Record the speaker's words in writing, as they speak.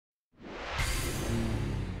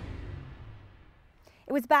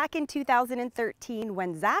It was back in 2013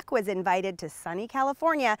 when Zach was invited to sunny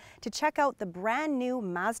California to check out the brand new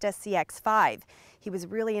Mazda CX-5. He was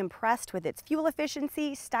really impressed with its fuel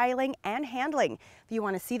efficiency, styling, and handling. If you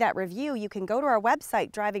want to see that review, you can go to our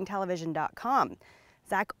website, drivingtelevision.com.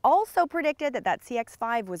 Zach also predicted that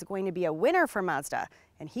CX-5 was going to be a winner for Mazda,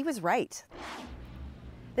 and he was right.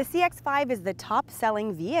 The CX-5 is the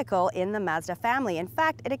top-selling vehicle in the Mazda family. In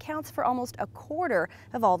fact, it accounts for almost a quarter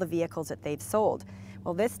of all the vehicles that they've sold.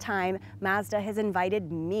 Well, this time, Mazda has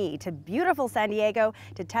invited me to beautiful San Diego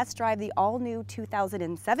to test drive the all-new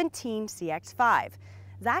 2017 CX-5.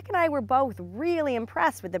 Zach and I were both really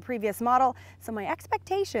impressed with the previous model, so my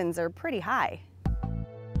expectations are pretty high.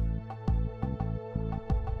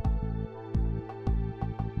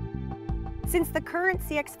 Since the current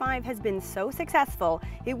CX-5 has been so successful,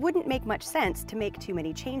 it wouldn't make much sense to make too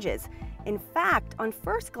many changes. In fact, on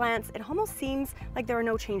first glance, it almost seems like there are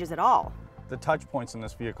no changes at all. The touch points in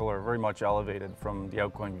this vehicle are very much elevated from the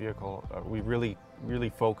outgoing vehicle. We really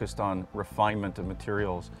focused on refinement of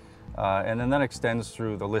materials. And then that extends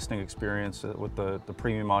through the listening experience with the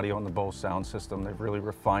premium audio and the Bose sound system. They've really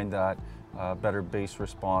refined that, better bass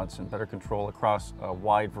response and better control across a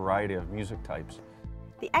wide variety of music types.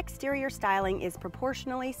 The exterior styling is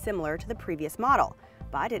proportionally similar to the previous model,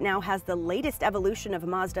 but it now has the latest evolution of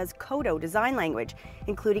Mazda's Kodo design language,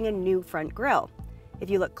 including a new front grille. If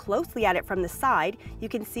you look closely at it from the side, you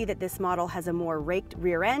can see that this model has a more raked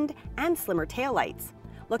rear end and slimmer taillights.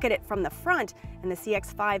 Look at it from the front, and the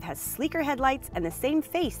CX-5 has sleeker headlights and the same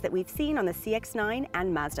face that we've seen on the CX-9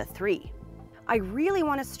 and Mazda 3. I really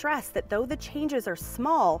want to stress that though the changes are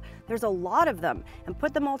small, there's a lot of them, and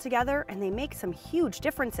put them all together and they make some huge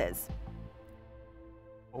differences.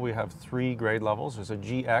 We have 3 grade levels. There's a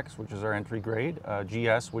GX, which is our entry grade,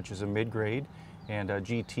 GS, which is a mid-grade, and a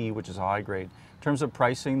GT, which is a high grade. In terms of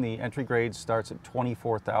pricing, the entry grade starts at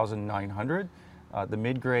 $24,900. The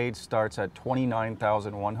mid-grade starts at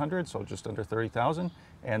 $29,100, so just under $30,000,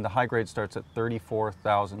 and the high grade starts at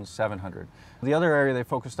 $34,700. The other area they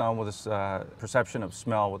focused on was perception of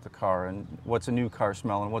smell with the car, and what's a new car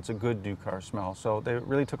smell and what's a good new car smell. So they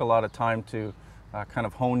really took a lot of time to kind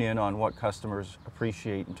of hone in on what customers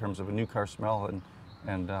appreciate in terms of a new car smell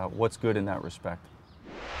and what's good in that respect.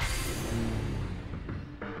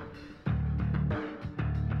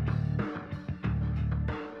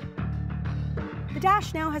 The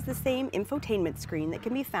dash now has the same infotainment screen that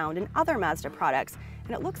can be found in other Mazda products,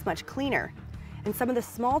 and it looks much cleaner. And some of the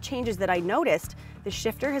small changes that I noticed, the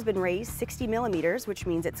shifter has been raised 60 millimeters, which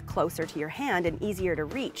means it's closer to your hand and easier to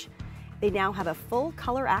reach. They now have a full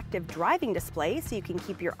color active driving display so you can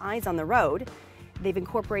keep your eyes on the road. They've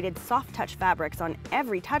incorporated soft touch fabrics on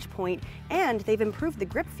every touch point, and they've improved the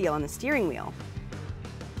grip feel on the steering wheel.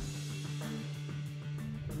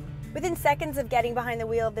 Within seconds of getting behind the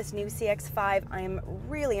wheel of this new CX-5, I am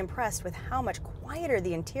really impressed with how much quieter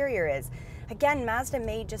the interior is. Again, Mazda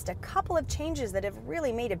made just a couple of changes that have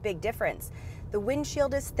really made a big difference. The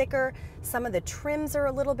windshield is thicker, some of the trims are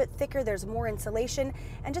a little bit thicker, there's more insulation,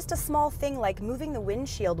 and just a small thing like moving the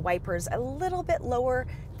windshield wipers a little bit lower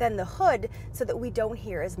than the hood so that we don't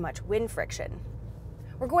hear as much wind friction.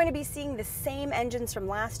 We're going to be seeing the same engines from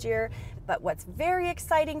last year, but what's very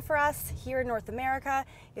exciting for us here in North America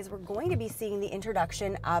is we're going to be seeing the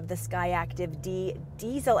introduction of the Skyactiv D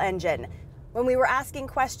diesel engine. When we were asking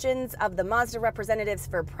questions of the Mazda representatives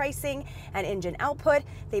for pricing and engine output,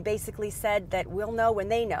 they basically said that we'll know when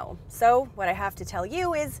they know. So what I have to tell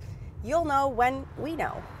you is you'll know when we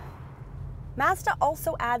know. Mazda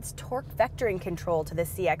also adds torque vectoring control to the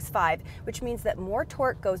CX-5, which means that more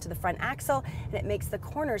torque goes to the front axle and it makes the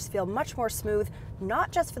corners feel much more smooth,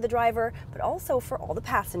 not just for the driver, but also for all the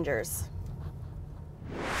passengers.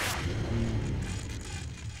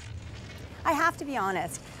 I have to be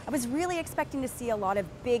honest, I was really expecting to see a lot of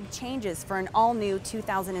big changes for an all-new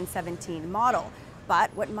 2017 model.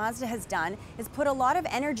 But what Mazda has done is put a lot of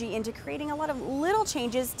energy into creating a lot of little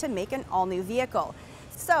changes to make an all-new vehicle.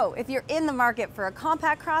 So if you're in the market for a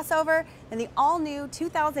compact crossover, then the all-new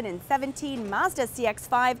 2017 Mazda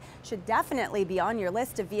CX-5 should definitely be on your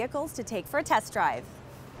list of vehicles to take for a test drive.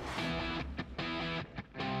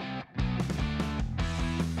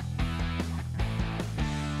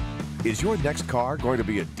 Is your next car going to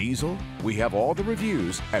be a diesel? We have all the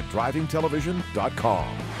reviews at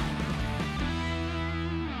drivingtelevision.com.